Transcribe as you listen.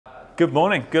Good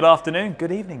morning, good afternoon,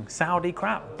 good evening, Saudi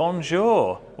crap,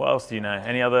 bonjour. What else do you know?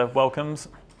 Any other welcomes?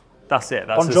 That's it.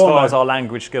 That's as far as our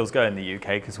language skills go in the UK,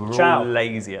 because we're all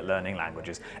lazy at learning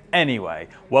languages. Anyway,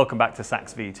 welcome back to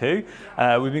Sax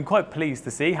V2. We've been quite pleased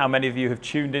to see how many of you have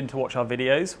tuned in to watch our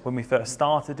videos. When we first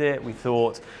started it, we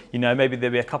thought, you know, maybe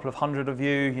there'd be a couple of hundred of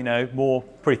you, you know, more,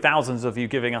 probably thousands of you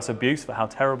giving us abuse for how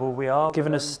terrible we are.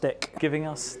 Giving us stick. Giving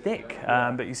us stick.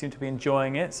 But you seem to be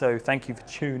enjoying it, so thank you for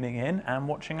tuning in and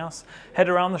watching us head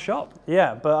around the shop.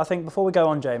 Yeah, but I think before we go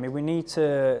on, Jamie, we need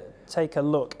to take a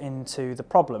look into the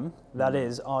problem that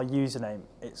is our username.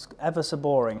 It's ever so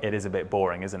boring. It is a bit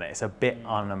boring, isn't it? It's a bit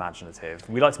unimaginative.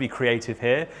 We like to be creative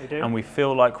here, and we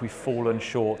feel like we've fallen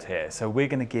short here. So we're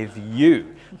going to give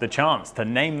you the chance to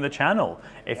name the channel.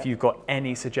 If you've got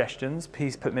any suggestions,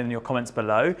 please put them in your comments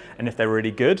below. And if they're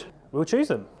really good, we'll choose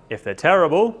them. If they're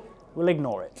terrible, we'll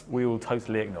ignore it. We will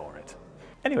totally ignore it.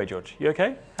 Anyway, George, you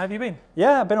okay? How have you been?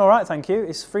 Yeah, I've been all right, thank you.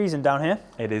 It's freezing down here.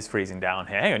 It is freezing down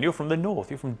here. Hang on, you're from the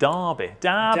north. You're from Derby.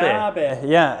 Derby.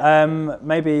 Yeah,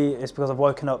 maybe it's because I've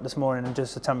woken up this morning and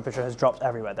just the temperature has dropped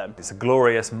everywhere then. It's a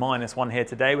glorious -1 here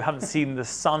today. We haven't seen the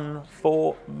sun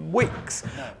for weeks.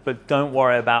 No. But don't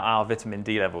worry about our vitamin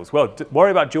D levels. Well,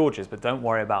 worry about George's, but don't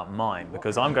worry about mine,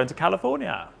 because I'm going to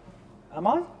California. Am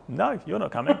I? No, you're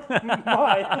not coming.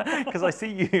 Why? Because I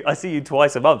see you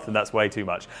twice a month, and that's way too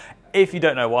much. If you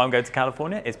don't know why I'm going to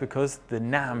California, it's because the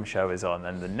NAMM Show is on,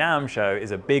 and the NAMM Show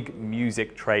is a big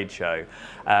music trade show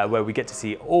where we get to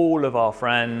see all of our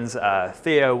friends,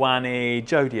 Theo Wani,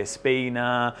 Jody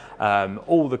Espina,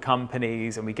 all the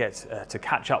companies, and we get to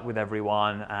catch up with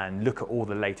everyone and look at all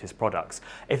the latest products.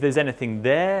 If there's anything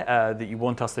there that you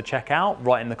want us to check out,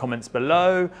 write in the comments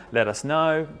below, let us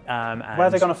know. Where are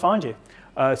they going to find you?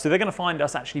 So they're going to find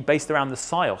us actually based around the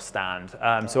SIOS stand.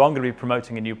 So I'm going to be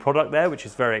promoting a new product there, which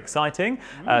is very exciting.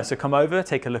 So come over,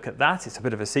 take a look at that. It's a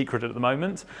bit of a secret at the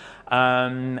moment.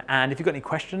 And if you've got any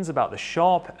questions about the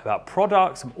shop, about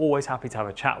products, I'm always happy to have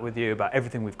a chat with you about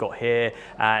everything we've got here.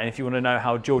 And if you want to know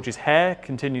how George's hair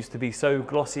continues to be so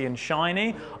glossy and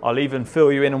shiny, I'll even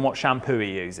fill you in on what shampoo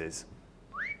he uses.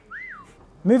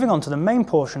 Moving on to the main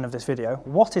portion of this video,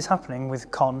 what is happening with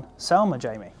Conn-Selmer,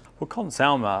 Jamie? Well,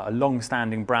 Conn-Selmer, a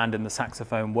long-standing brand in the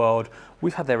saxophone world,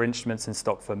 we've had their instruments in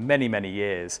stock for many, many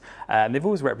years, and they've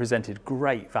always represented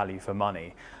great value for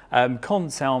money.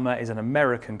 Conn-Selmer is an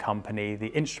American company. The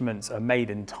instruments are made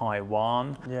in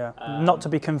Taiwan. Yeah, not to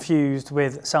be confused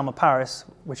with Selmer Paris,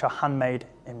 which are handmade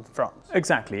in France.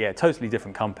 Exactly, yeah, totally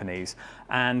different companies.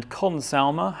 And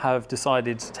Conn-Selmer have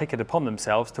decided to take it upon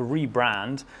themselves to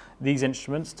rebrand these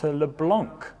instruments to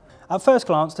LeBlanc. At first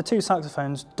glance, the two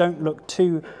saxophones don't look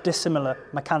too dissimilar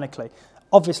mechanically.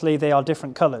 Obviously, they are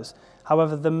different colours.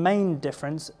 However, the main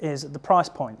difference is the price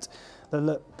point. The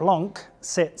LeBlanc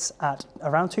sits at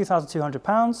around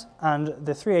 £2,200 and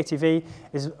the 380V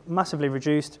is massively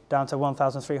reduced down to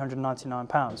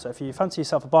 £1,399. So if you fancy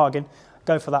yourself a bargain,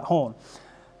 go for that horn.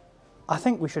 I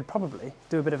think we should probably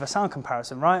do a bit of a sound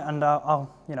comparison, right? And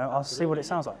I'll see what it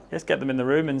sounds like. Let's get them in the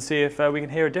room and see if we can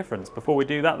hear a difference. Before we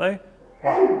do that though,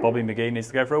 Bobby McGee needs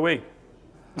to go for a wee.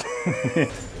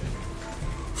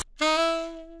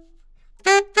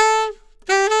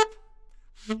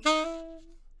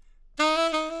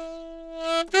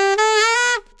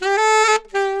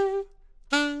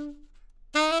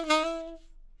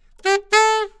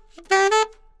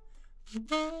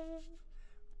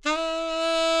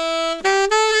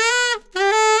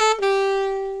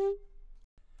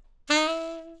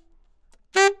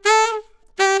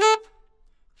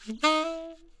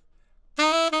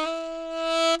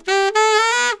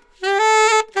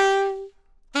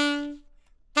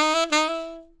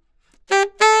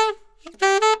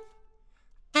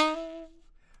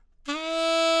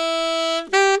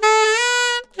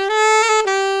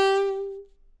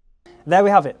 There we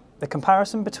have it, the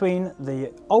comparison between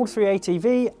the old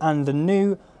 380V and the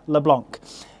new LeBlanc.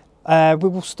 We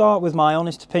will start with my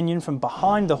honest opinion from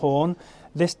behind the horn.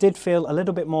 This did feel a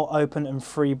little bit more open and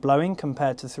free blowing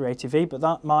compared to 380V, but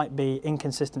that might be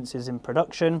inconsistencies in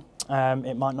production.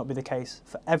 It might not be the case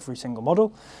for every single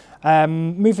model.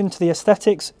 Moving to the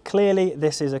aesthetics, clearly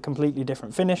this is a completely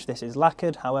different finish. This is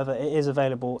lacquered, however it is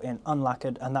available in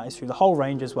unlacquered, and that is through the whole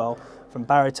range as well, from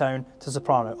baritone to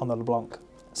soprano on the LeBlanc.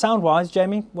 Sound-wise,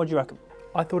 Jamie, what do you reckon?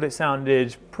 I thought it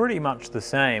sounded pretty much the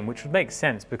same, which would make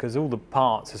sense because all the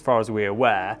parts, as far as we're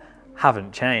aware,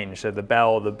 haven't changed. So the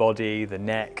bell, the body, the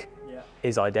neck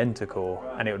is identical,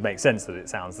 and it would make sense that it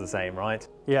sounds the same, right?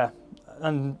 Yeah,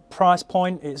 and price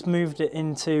point, it's moved it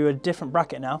into a different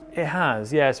bracket now. It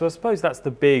has, yeah. So I suppose that's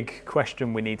the big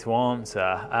question we need to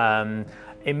answer.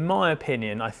 In my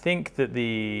opinion, I think that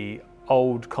the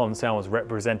old Conn-Selmers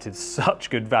represented such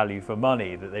good value for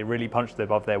money that they really punched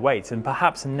above their weight, and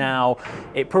perhaps now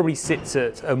it probably sits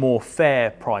at a more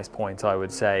fair price point, I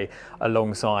would say,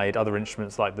 alongside other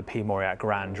instruments like the P. Mauriac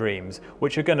Grand Dreams,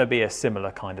 which are going to be a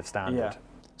similar kind of standard. Yeah.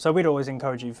 So we'd always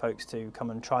encourage you folks to come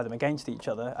and try them against each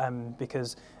other,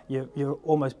 because you're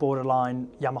almost borderline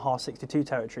Yamaha 62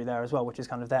 territory there as well, which is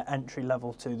kind of their entry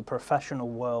level to the professional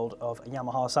world of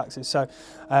Yamaha saxes. So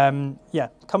yeah,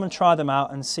 come and try them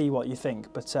out and see what you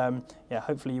think. But yeah,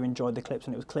 hopefully you enjoyed the clips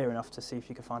and it was clear enough to see if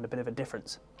you could find a bit of a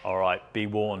difference. All right, be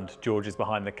warned, George is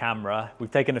behind the camera.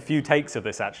 We've taken a few takes of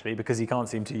this actually because he can't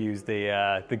seem to use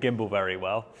the gimbal very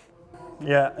well.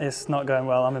 Yeah, it's not going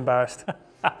well, I'm embarrassed.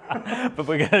 But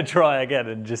we're going to try again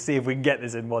and just see if we can get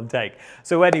this in one take.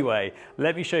 So anyway,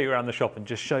 let me show you around the shop and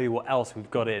just show you what else we've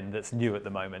got in that's new at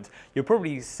the moment. You're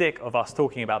probably sick of us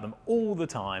talking about them all the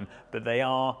time, but they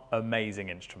are amazing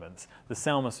instruments. The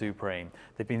Selmer Supreme,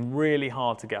 they've been really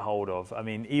hard to get hold of. I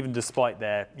mean, even despite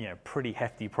their pretty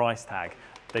hefty price tag,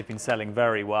 they've been selling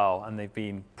very well and they've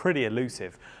been pretty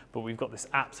elusive. But we've got this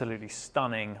absolutely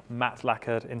stunning matte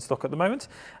lacquered in stock at the moment,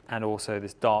 and also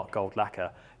this dark gold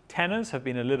lacquer. Tenors have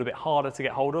been a little bit harder to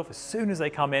get hold of. As soon as they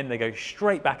come in, they go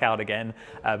straight back out again,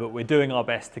 but we're doing our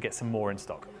best to get some more in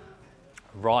stock.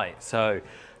 Right, so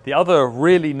the other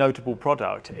really notable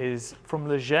product is from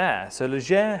Leger. So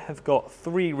Leger have got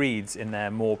 3 reeds in their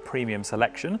more premium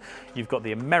selection. You've got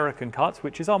the American cut,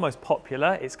 which is our most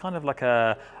popular. It's kind of like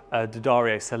a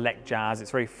D'Addario Select Jazz.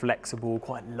 It's very flexible,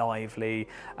 quite lively.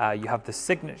 You have the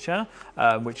Signature,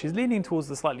 which is leaning towards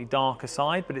the slightly darker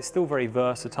side, but it's still very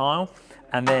versatile.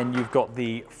 And then you've got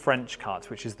the French cut,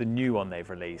 which is the new one they've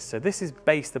released. So this is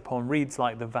based upon reeds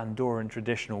like the Van Doren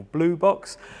traditional blue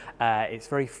box. It's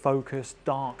very focused,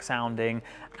 dark sounding.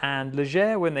 And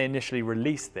Leger, when they initially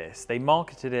released this, they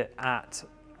marketed it at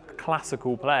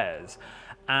classical players.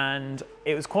 And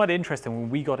it was quite interesting when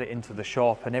we got it into the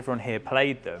shop and everyone here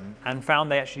played them and found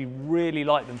they actually really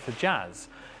liked them for jazz.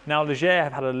 Now, Leger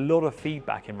have had a lot of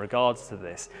feedback in regards to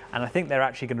this, and I think they're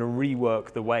actually going to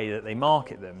rework the way that they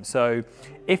market them. So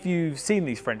if you've seen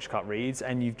these French cut reeds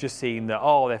and you've just seen that,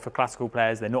 oh, they're for classical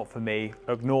players, they're not for me,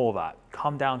 ignore that.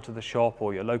 Come down to the shop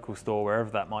or your local store,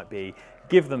 wherever that might be,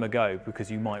 give them a go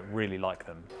because you might really like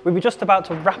them. We were just about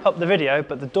to wrap up the video,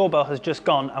 but the doorbell has just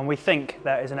gone and we think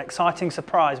there is an exciting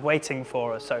surprise waiting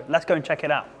for us. So let's go and check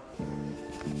it out.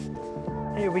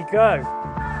 Here we go.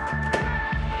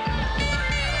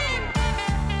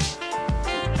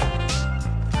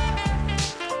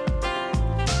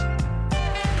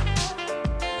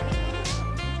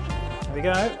 Here we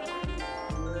go.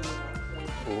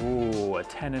 Ooh, a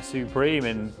Tenor Supreme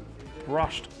in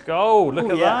brushed gold. Look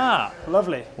at that.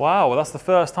 Lovely. Wow, well that's the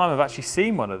first time I've actually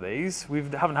seen one of these. We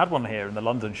haven't had one here in the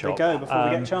London shop. They go before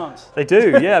we get a chance. They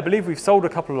do, yeah. I believe we've sold a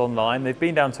couple online. They've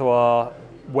been down to our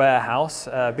warehouse,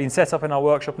 been set up in our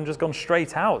workshop and just gone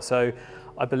straight out. So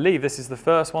I believe this is the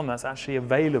first one that's actually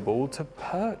available to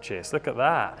purchase. Look at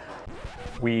that.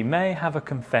 We may have a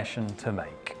confession to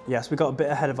make. Yes, we got a bit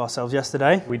ahead of ourselves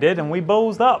yesterday. We did, and we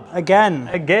ballsed up. Again.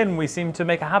 Again, we seem to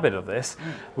make a habit of this.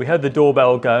 We heard the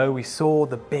doorbell go, we saw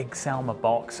the big Selmer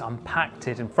box, unpacked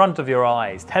it in front of your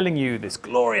eyes, telling you this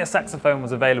glorious saxophone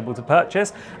was available to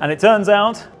purchase, and it turns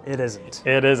out... It isn't.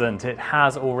 It isn't. It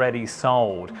has already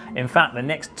sold. In fact, the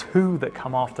next 2 that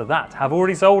come after that have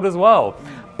already sold as well.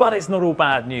 But it's not all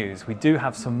bad news. We do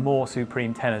have some more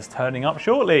Supreme tenors turning up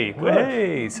shortly.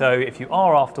 Hey! So if you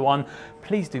are after one,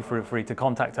 please do feel free to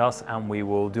contact us and we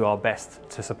will do our best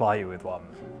to supply you with one.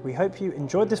 We hope you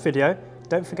enjoyed this video.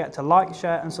 Don't forget to like,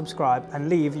 share and subscribe and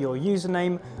leave your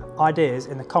username ideas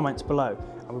in the comments below.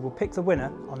 And we will pick the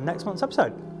winner on next month's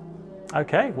episode.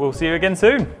 Okay, we'll see you again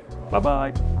soon.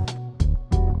 Bye-bye.